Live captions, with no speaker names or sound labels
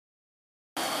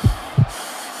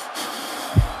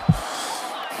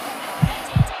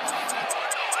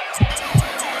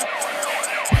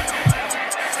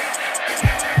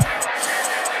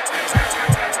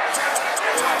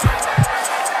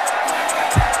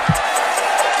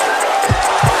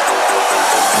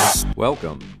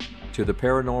Welcome to the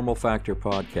Paranormal Factor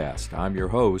podcast. I'm your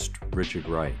host, Richard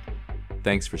Wright.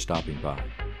 Thanks for stopping by.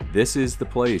 This is the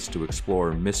place to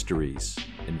explore mysteries,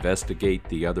 investigate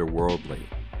the otherworldly,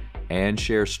 and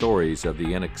share stories of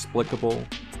the inexplicable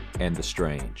and the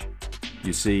strange.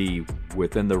 You see,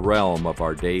 within the realm of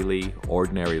our daily,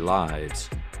 ordinary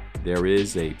lives, there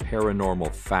is a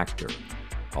paranormal factor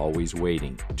always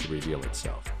waiting to reveal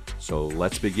itself. So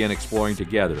let's begin exploring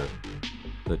together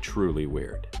the truly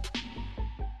weird.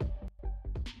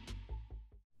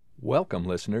 Welcome,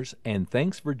 listeners, and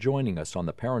thanks for joining us on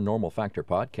the Paranormal Factor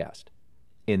podcast.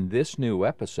 In this new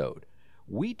episode,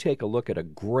 we take a look at a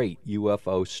great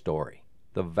UFO story,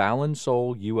 the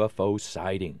Valensole UFO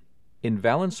sighting. In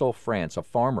Valensole, France, a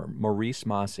farmer, Maurice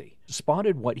Massey,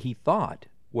 spotted what he thought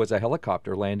was a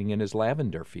helicopter landing in his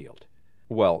lavender field.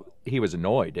 Well, he was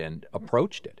annoyed and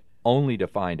approached it, only to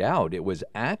find out it was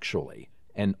actually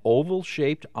an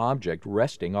oval-shaped object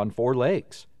resting on four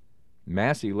legs.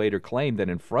 Massey later claimed that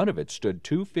in front of it stood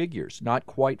two figures, not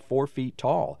quite 4 feet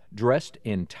tall, dressed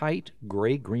in tight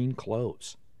gray-green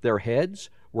clothes. Their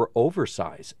heads were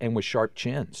oversized and with sharp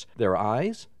chins, their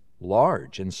eyes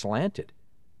large and slanted,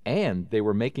 and they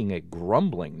were making a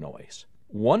grumbling noise.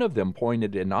 One of them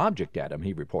pointed an object at him,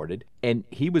 he reported, and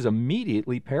he was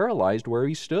immediately paralyzed where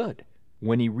he stood.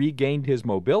 When he regained his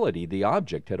mobility, the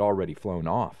object had already flown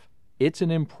off. It's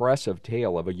an impressive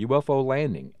tale of a UFO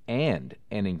landing and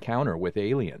an encounter with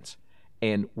aliens.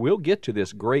 And we'll get to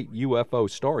this great UFO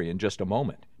story in just a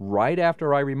moment, right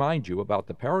after I remind you about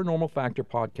the Paranormal Factor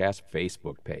Podcast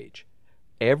Facebook page.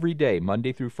 Every day,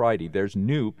 Monday through Friday, there's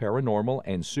new paranormal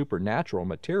and supernatural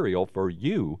material for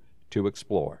you to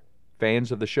explore.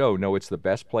 Fans of the show know it's the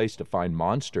best place to find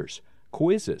monsters,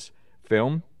 quizzes,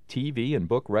 film, TV, and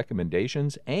book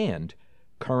recommendations, and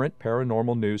current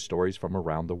paranormal news stories from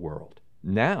around the world.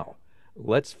 Now,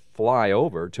 let's fly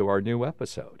over to our new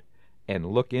episode and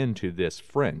look into this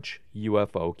French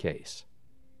UFO case.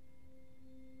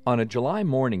 On a July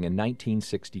morning in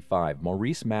 1965,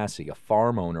 Maurice Massey, a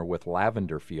farm owner with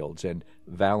lavender fields in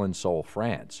Valensole,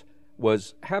 France,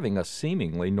 was having a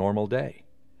seemingly normal day.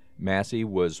 Massey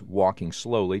was walking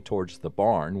slowly towards the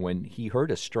barn when he heard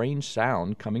a strange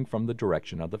sound coming from the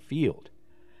direction of the field.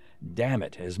 "Damn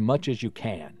it, as much as you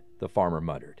can," the farmer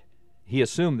muttered. He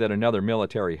assumed that another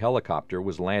military helicopter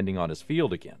was landing on his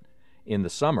field again. In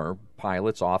the summer,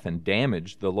 pilots often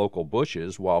damaged the local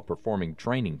bushes while performing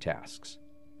training tasks.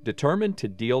 Determined to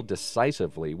deal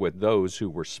decisively with those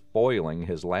who were spoiling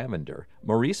his lavender,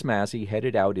 Maurice Massey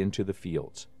headed out into the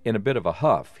fields. In a bit of a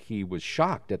huff, he was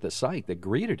shocked at the sight that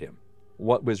greeted him.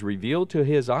 What was revealed to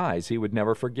his eyes he would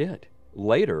never forget.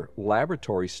 Later,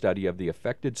 laboratory study of the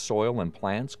affected soil and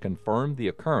plants confirmed the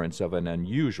occurrence of an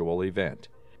unusual event.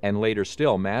 And later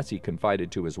still, Massey confided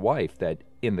to his wife that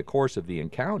in the course of the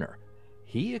encounter,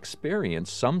 he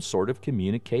experienced some sort of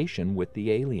communication with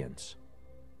the aliens.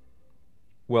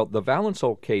 Well, the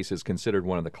Valensole case is considered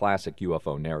one of the classic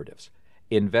UFO narratives.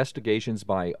 Investigations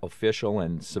by official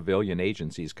and civilian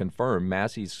agencies confirm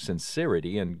Massey's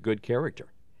sincerity and good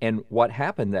character. And what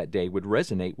happened that day would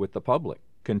resonate with the public,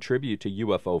 contribute to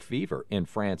UFO fever in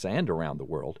France and around the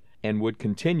world, and would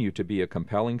continue to be a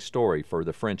compelling story for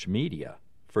the French media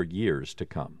for years to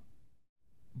come.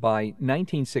 By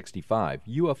 1965,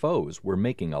 UFOs were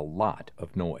making a lot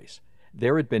of noise.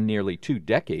 There had been nearly 2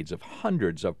 decades of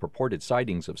hundreds of purported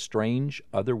sightings of strange,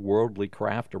 otherworldly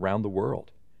craft around the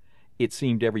world. It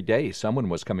seemed every day someone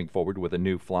was coming forward with a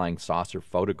new flying saucer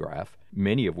photograph,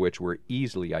 many of which were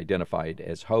easily identified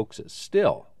as hoaxes.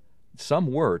 Still,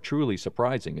 some were truly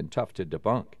surprising and tough to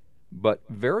debunk. But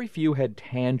very few had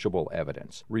tangible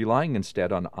evidence, relying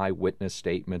instead on eyewitness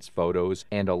statements, photos,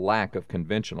 and a lack of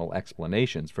conventional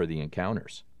explanations for the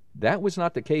encounters. That was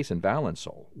not the case in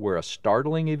Valensole, where a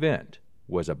startling event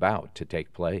was about to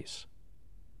take place.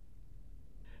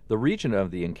 The region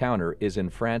of the encounter is in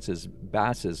France's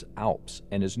Basses Alps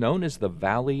and is known as the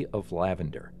Valley of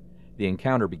Lavender. The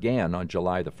encounter began on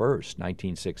July the 1st,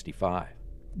 1965.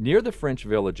 Near the French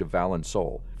village of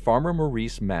Valensole, farmer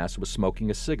Maurice Massey was smoking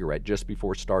a cigarette just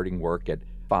before starting work at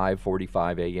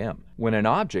 5:45 a.m. when an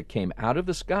object came out of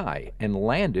the sky and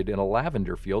landed in a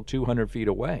lavender field 200 feet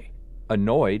away.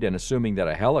 Annoyed and assuming that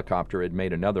a helicopter had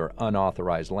made another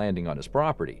unauthorized landing on his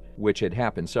property, which had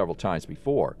happened several times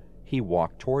before, he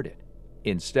walked toward it.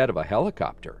 Instead of a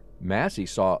helicopter, Massey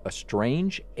saw a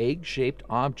strange egg-shaped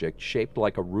object shaped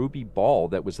like a ruby ball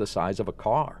that was the size of a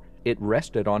car. It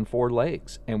rested on 4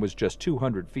 legs and was just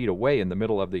 200 feet away in the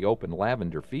middle of the open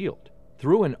lavender field.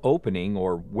 Through an opening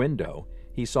or window,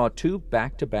 he saw 2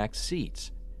 back-to-back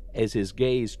seats. As his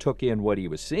gaze took in what he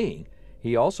was seeing,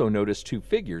 He also noticed two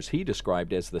figures he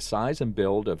described as the size and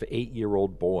build of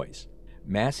 8-year-old boys.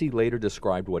 Massey later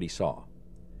described what he saw.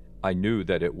 "I knew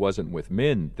that it wasn't with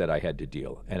men that I had to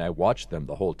deal, and I watched them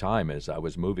the whole time as I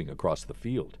was moving across the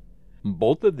field.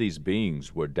 Both of these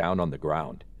beings were down on the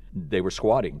ground. They were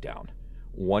squatting down.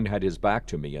 One had his back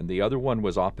to me, and the other one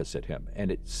was opposite him,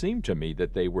 and it seemed to me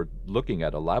that they were looking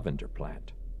at a lavender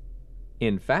plant."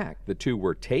 In fact, the two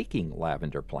were taking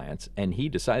lavender plants, and he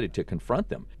decided to confront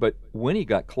them. But when he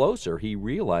got closer, he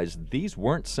realized these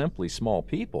weren't simply small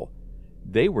people.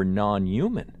 They were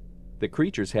non-human. The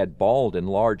creatures had bald and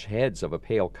large heads of a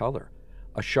pale color,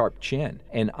 a sharp chin,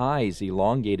 and eyes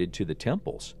elongated to the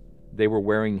temples. They were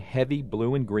wearing heavy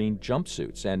blue and green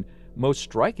jumpsuits, and most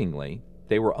strikingly,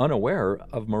 they were unaware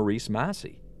of Maurice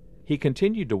Massey. He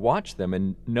continued to watch them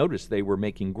and noticed they were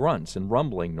making grunts and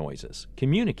rumbling noises,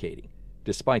 communicating,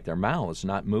 despite their mouths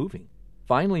not moving.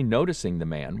 Finally noticing the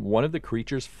man, one of the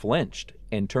creatures flinched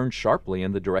and turned sharply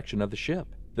in the direction of the ship.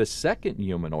 The second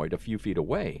humanoid, a few feet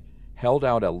away, held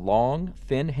out a long,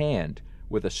 thin hand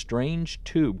with a strange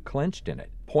tube clenched in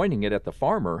it. Pointing it at the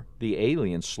farmer, the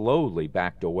alien slowly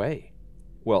backed away.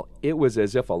 Well, it was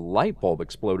as if a light bulb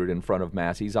exploded in front of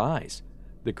Massey's eyes.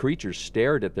 The creatures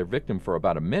stared at their victim for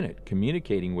about a minute,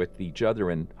 communicating with each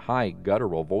other in high,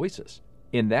 guttural voices.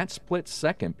 In that split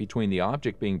second between the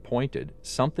object being pointed,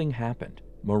 something happened.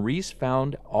 Maurice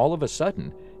found all of a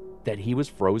sudden that he was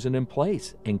frozen in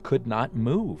place and could not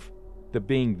move. The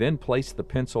being then placed the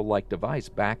pencil-like device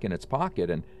back in its pocket,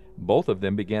 and both of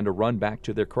them began to run back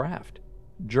to their craft.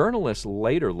 Journalists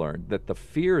later learned that the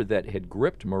fear that had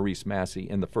gripped Maurice Massey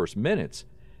in the first minutes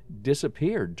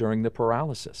disappeared during the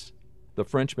paralysis. The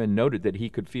Frenchman noted that he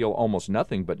could feel almost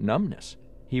nothing but numbness.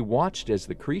 He watched as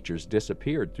the creatures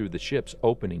disappeared through the ship's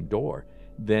opening door,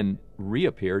 then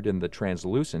reappeared in the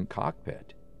translucent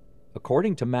cockpit.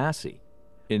 According to Massey,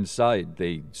 inside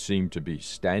they seemed to be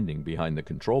standing behind the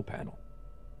control panel.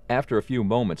 After a few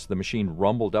moments, the machine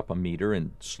rumbled up a meter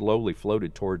and slowly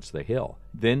floated towards the hill,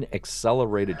 then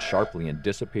accelerated sharply and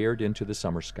disappeared into the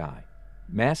summer sky.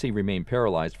 Massey remained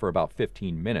paralyzed for about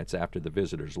 15 minutes after the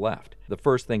visitors left. The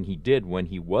first thing he did when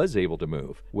he was able to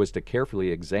move was to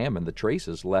carefully examine the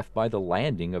traces left by the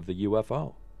landing of the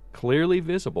UFO. Clearly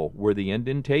visible were the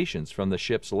indentations from the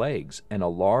ship's legs and a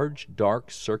large,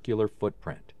 dark, circular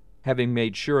footprint. Having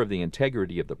made sure of the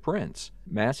integrity of the prints,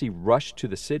 Massey rushed to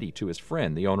the city to his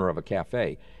friend, the owner of a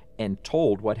cafe, and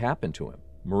told what happened to him.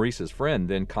 Maurice's friend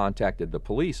then contacted the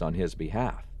police on his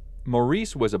behalf.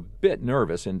 Maurice was a bit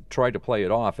nervous and tried to play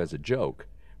it off as a joke,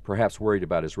 perhaps worried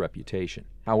about his reputation.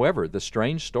 However, the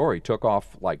strange story took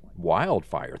off like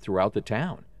wildfire throughout the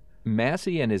town.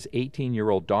 Massey and his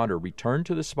 18-year-old daughter returned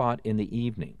to the spot in the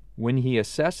evening. When he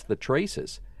assessed the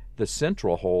traces, the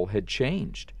central hole had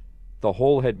changed. The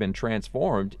hole had been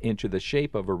transformed into the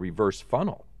shape of a reverse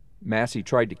funnel. Massey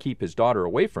tried to keep his daughter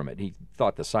away from it. He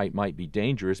thought the site might be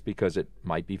dangerous because it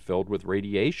might be filled with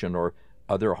radiation or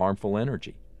other harmful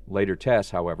energy. Later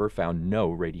tests, however, found no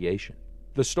radiation.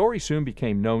 The story soon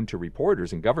became known to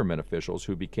reporters and government officials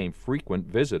who became frequent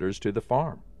visitors to the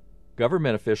farm.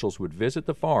 Government officials would visit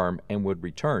the farm and would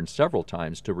return several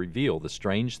times to reveal the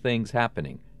strange things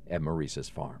happening at Maurice's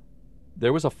farm.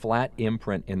 There was a flat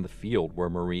imprint in the field where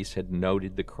Maurice had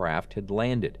noted the craft had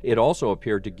landed. It also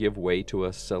appeared to give way to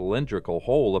a cylindrical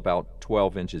hole about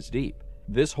 12 inches deep.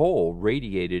 This hole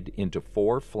radiated into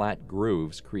 4 flat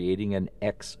grooves, creating an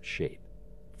X shape.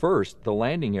 First, the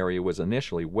landing area was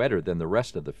initially wetter than the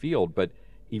rest of the field, but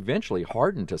eventually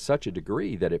hardened to such a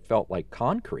degree that it felt like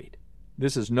concrete.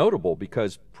 This is notable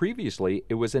because previously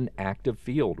it was an active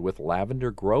field with lavender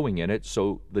growing in it,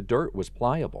 so the dirt was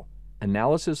pliable.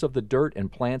 Analysis of the dirt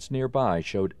and plants nearby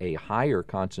showed a higher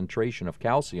concentration of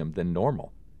calcium than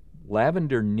normal.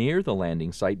 Lavender near the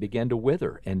landing site began to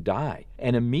wither and die,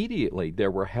 and immediately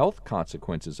there were health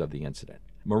consequences of the incident.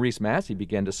 Maurice Massey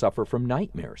began to suffer from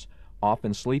nightmares,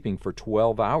 often sleeping for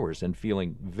 12 hours and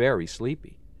feeling very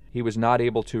sleepy. He was not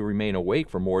able to remain awake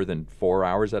for more than 4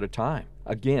 hours at a time.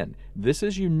 Again, this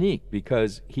is unique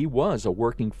because he was a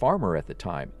working farmer at the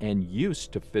time and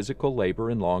used to physical labor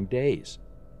and long days.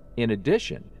 In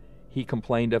addition, he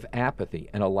complained of apathy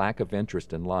and a lack of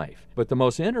interest in life. But the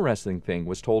most interesting thing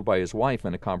was told by his wife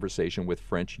in a conversation with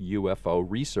French UFO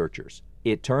researchers.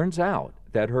 It turns out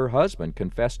that her husband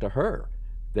confessed to her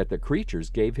that the creatures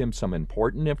gave him some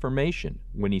important information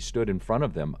when he stood in front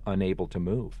of them, unable to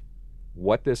move.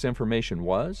 What this information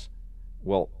was?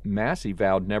 Well, Massey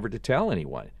vowed never to tell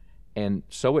anyone, and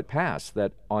so it passed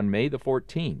that on May the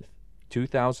 14th,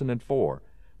 2004,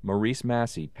 Maurice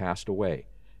Massey passed away,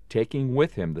 taking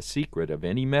with him the secret of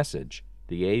any message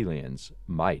the aliens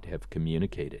might have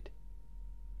communicated.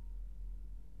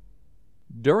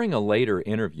 During a later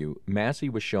interview, Massey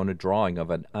was shown a drawing of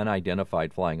an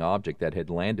unidentified flying object that had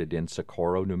landed in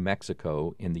Socorro, New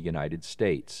Mexico in the United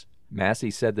States.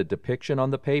 Massey said the depiction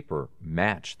on the paper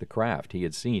matched the craft he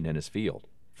had seen in his field.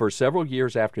 For several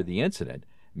years after the incident,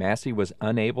 Massey was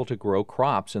unable to grow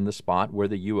crops in the spot where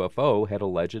the UFO had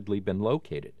allegedly been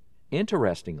located.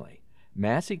 Interestingly,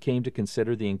 Massey came to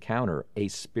consider the encounter a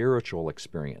spiritual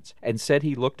experience and said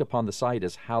he looked upon the site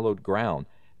as hallowed ground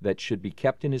that should be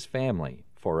kept in his family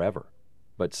forever.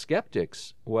 But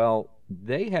skeptics, well,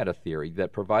 they had a theory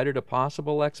that provided a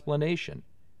possible explanation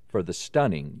for the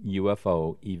stunning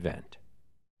UFO event.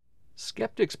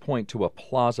 Skeptics point to a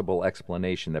plausible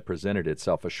explanation that presented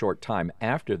itself a short time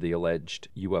after the alleged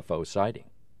UFO sighting.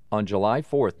 On July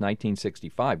 4,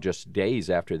 1965, just days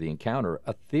after the encounter,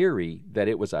 a theory that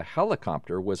it was a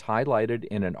helicopter was highlighted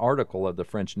in an article of the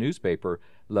French newspaper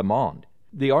Le Monde.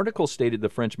 The article stated the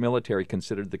French military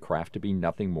considered the craft to be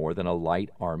nothing more than a light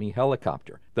army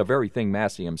helicopter, the very thing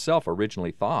Massey himself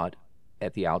originally thought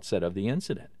at the outset of the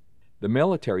incident. The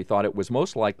military thought it was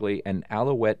most likely an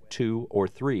Alouette 2 or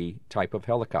 3 type of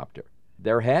helicopter.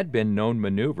 There had been known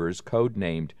maneuvers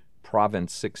codenamed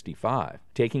Province 65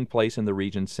 taking place in the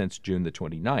region since June the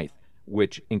 29th,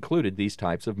 which included these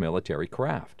types of military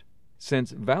craft.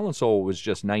 Since Valensole was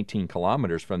just 19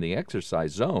 kilometers from the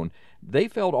exercise zone, they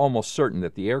felt almost certain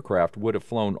that the aircraft would have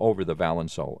flown over the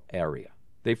Valensole area.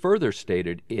 They further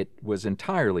stated it was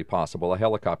entirely possible a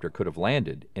helicopter could have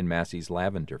landed in Massey's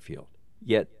lavender field.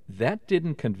 Yet that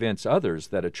didn't convince others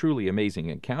that a truly amazing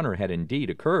encounter had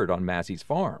indeed occurred on Massey's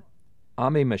farm.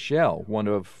 Aimé Michel, one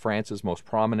of France's most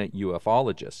prominent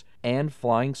ufologists, and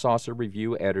Flying Saucer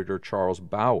Review editor Charles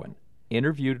Bowen,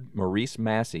 interviewed Maurice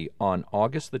Massey on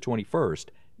August the 21st,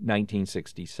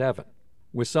 1967.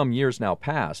 With some years now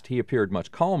past, he appeared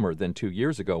much calmer than 2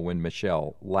 years ago when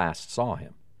Michel last saw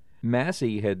him.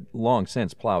 Massey had long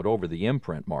since plowed over the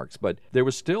imprint marks, but there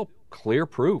was still clear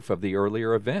proof of the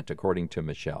earlier event, according to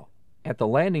Michel. At the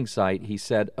landing site, he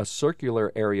said a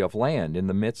circular area of land in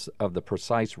the midst of the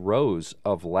precise rows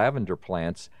of lavender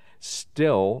plants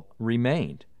still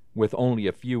remained, with only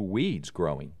a few weeds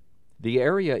growing. The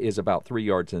area is about 3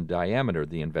 yards in diameter,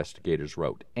 the investigators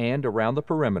wrote, and around the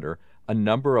perimeter, a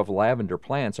number of lavender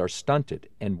plants are stunted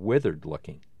and withered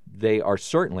looking. They are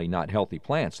certainly not healthy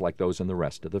plants like those in the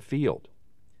rest of the field.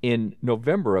 In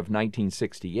November of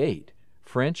 1968,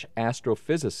 French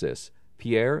astrophysicist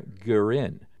Pierre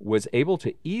Guérin was able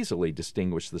to easily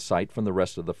distinguish the site from the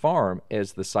rest of the farm,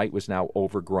 as the site was now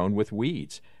overgrown with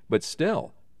weeds, but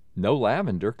still, no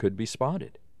lavender could be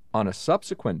spotted. On a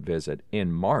subsequent visit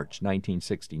in March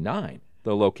 1969,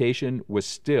 the location was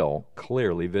still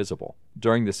clearly visible.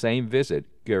 During the same visit,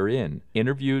 Guérin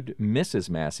interviewed Mrs.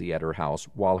 Massey at her house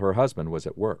while her husband was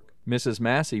at work. Mrs.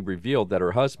 Massey revealed that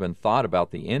her husband thought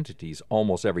about the entities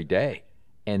almost every day,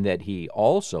 and that he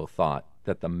also thought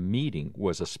that the meeting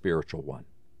was a spiritual one.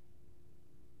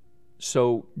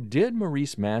 So, did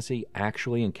Maurice Massey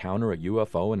actually encounter a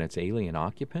UFO and its alien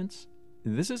occupants?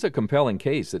 This is a compelling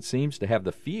case that seems to have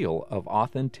the feel of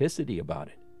authenticity about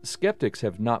it. Skeptics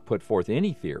have not put forth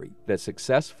any theory that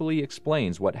successfully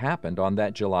explains what happened on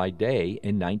that July day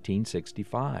in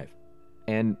 1965.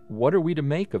 And what are we to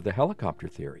make of the helicopter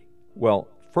theory? Well,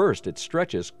 first, it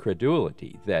stretches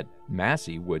credulity that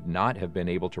Massey would not have been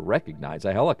able to recognize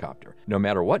a helicopter, no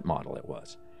matter what model it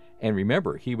was. And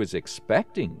remember, he was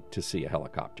expecting to see a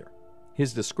helicopter.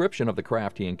 His description of the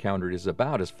craft he encountered is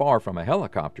about as far from a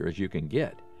helicopter as you can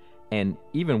get. And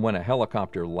even when a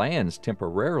helicopter lands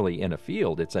temporarily in a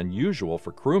field, it's unusual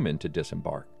for crewmen to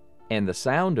disembark. And the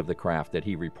sound of the craft that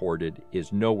he reported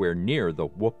is nowhere near the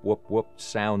whoop, whoop, whoop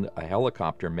sound a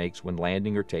helicopter makes when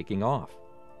landing or taking off.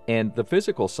 And the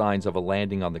physical signs of a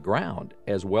landing on the ground,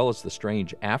 as well as the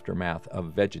strange aftermath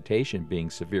of vegetation being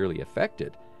severely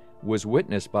affected, was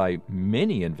witnessed by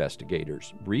many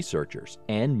investigators, researchers,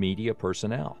 and media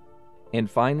personnel. And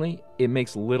finally, it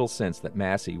makes little sense that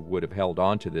Massey would have held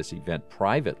on to this event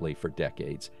privately for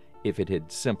decades if it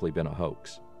had simply been a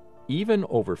hoax. Even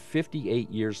over 58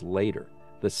 years later,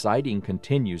 the sighting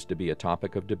continues to be a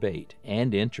topic of debate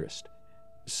and interest.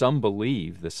 Some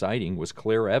believe the sighting was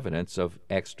clear evidence of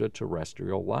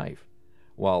extraterrestrial life,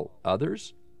 while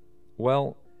others,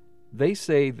 well, they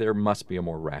say there must be a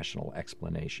more rational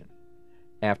explanation.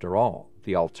 After all,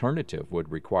 the alternative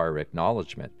would require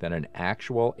acknowledgement that an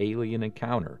actual alien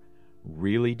encounter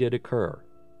really did occur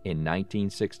in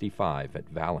 1965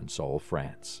 at Valensole,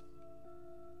 France.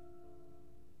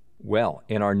 Well,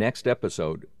 in our next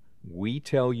episode, we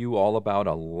tell you all about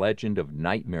a legend of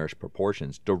nightmarish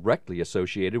proportions directly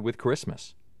associated with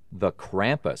Christmas. The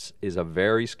Krampus is a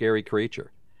very scary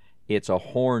creature, It's a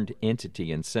horned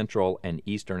entity in Central and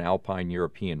Eastern Alpine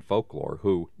European folklore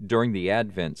who, during the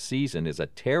Advent season, is a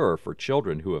terror for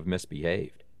children who have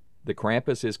misbehaved. The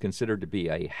Krampus is considered to be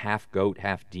a half-goat,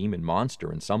 half-demon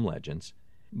monster in some legends.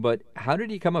 But how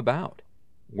did he come about?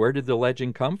 Where did the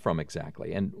legend come from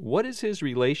exactly? And what is his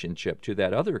relationship to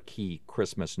that other key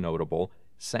Christmas notable,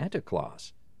 Santa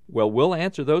Claus? Well, we'll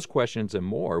answer those questions and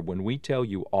more when we tell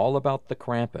you all about the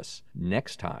Krampus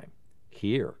next time,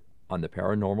 here on the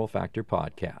Paranormal Factor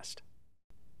podcast.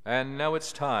 And now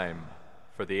it's time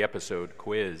for the episode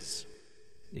quiz.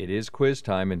 It is quiz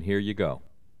time, and here you go.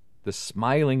 The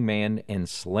Smiling Man and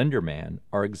Slender Man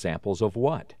are examples of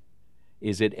what?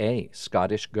 Is it A,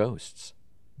 Scottish ghosts,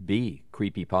 B,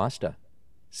 creepypasta,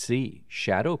 C,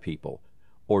 shadow people,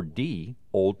 or D,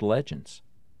 old legends?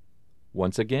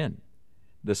 Once again,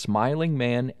 the Smiling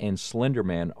Man and Slender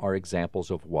Man are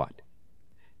examples of what?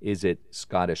 Is it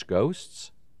Scottish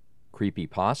ghosts,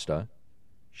 creepypasta,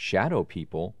 shadow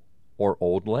people, or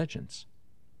old legends?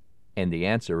 And the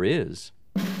answer is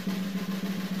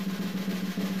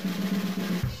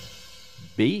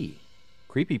B,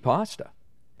 creepypasta.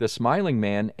 The Smiling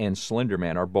Man and Slender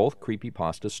Man are both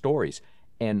creepypasta stories.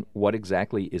 And what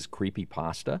exactly is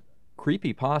creepypasta?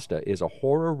 Creepypasta is a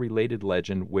horror-related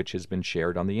legend which has been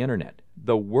shared on the internet.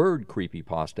 The word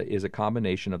creepypasta is a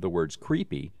combination of the words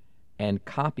creepy and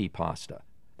copypasta.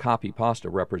 Copypasta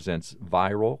represents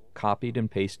viral, copied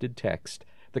and pasted text,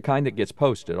 the kind that gets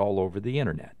posted all over the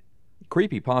internet.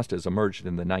 Creepypastas emerged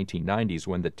in the 1990s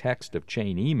when the text of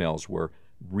chain emails were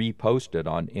reposted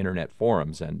on internet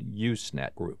forums and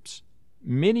Usenet groups.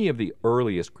 Many of the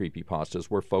earliest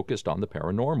creepypastas were focused on the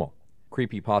paranormal.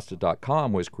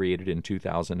 Creepypasta.com was created in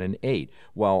 2008,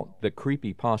 while the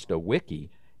Creepypasta Wiki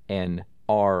and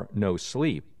R No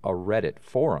Sleep, a Reddit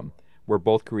forum, were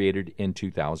both created in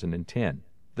 2010.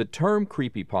 The term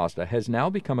creepypasta has now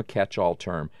become a catch-all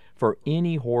term for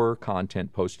any horror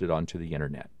content posted onto the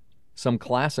internet. Some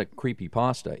classic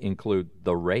creepypasta include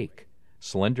The Rake,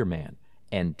 Slender Man,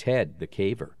 and Ted the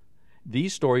Caver.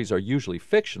 These stories are usually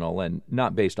fictional and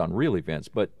not based on real events,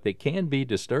 but they can be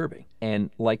disturbing. And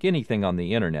like anything on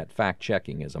the internet,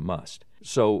 fact-checking is a must.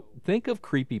 So think of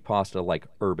creepypasta like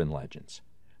urban legends.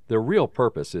 Their real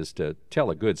purpose is to tell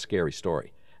a good scary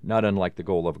story, not unlike the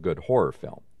goal of a good horror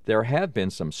film. There have been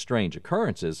some strange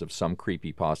occurrences of some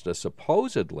creepypasta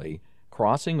supposedly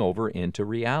crossing over into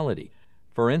reality.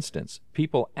 For instance,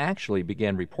 people actually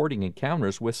began reporting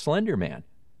encounters with Slender Man.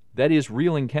 That is,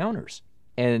 real encounters.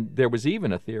 And there was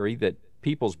even a theory that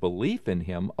people's belief in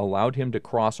him allowed him to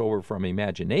cross over from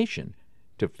imagination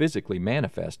to physically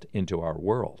manifest into our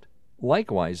world.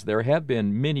 Likewise, there have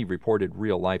been many reported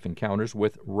real-life encounters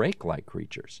with rake-like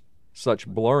creatures. Such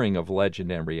blurring of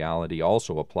legend and reality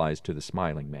also applies to the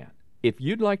Smiling Man. If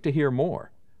you'd like to hear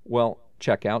more, well,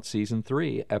 check out Season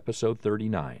 3, Episode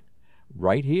 39,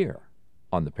 right here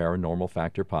on the Paranormal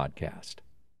Factor podcast.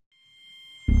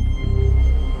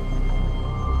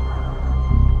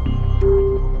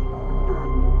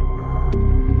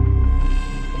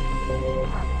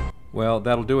 Well,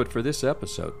 that'll do it for this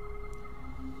episode.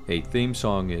 A theme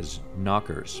song is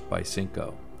Knockers by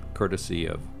Cinco, courtesy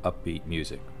of Upbeat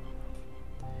Music.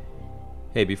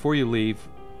 Hey, before you leave,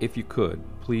 if you could,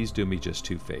 please do me just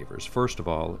two favors. First of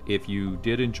all, if you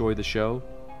did enjoy the show,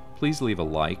 please leave a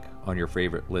like on your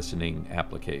favorite listening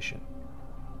application.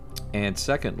 And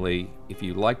secondly, if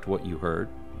you liked what you heard,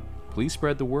 please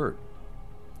spread the word.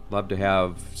 Love to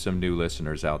have some new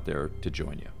listeners out there to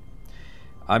join you.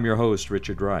 I'm your host,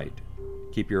 Richard Wright.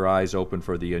 Keep your eyes open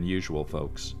for the unusual,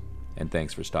 folks, and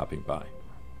thanks for stopping by.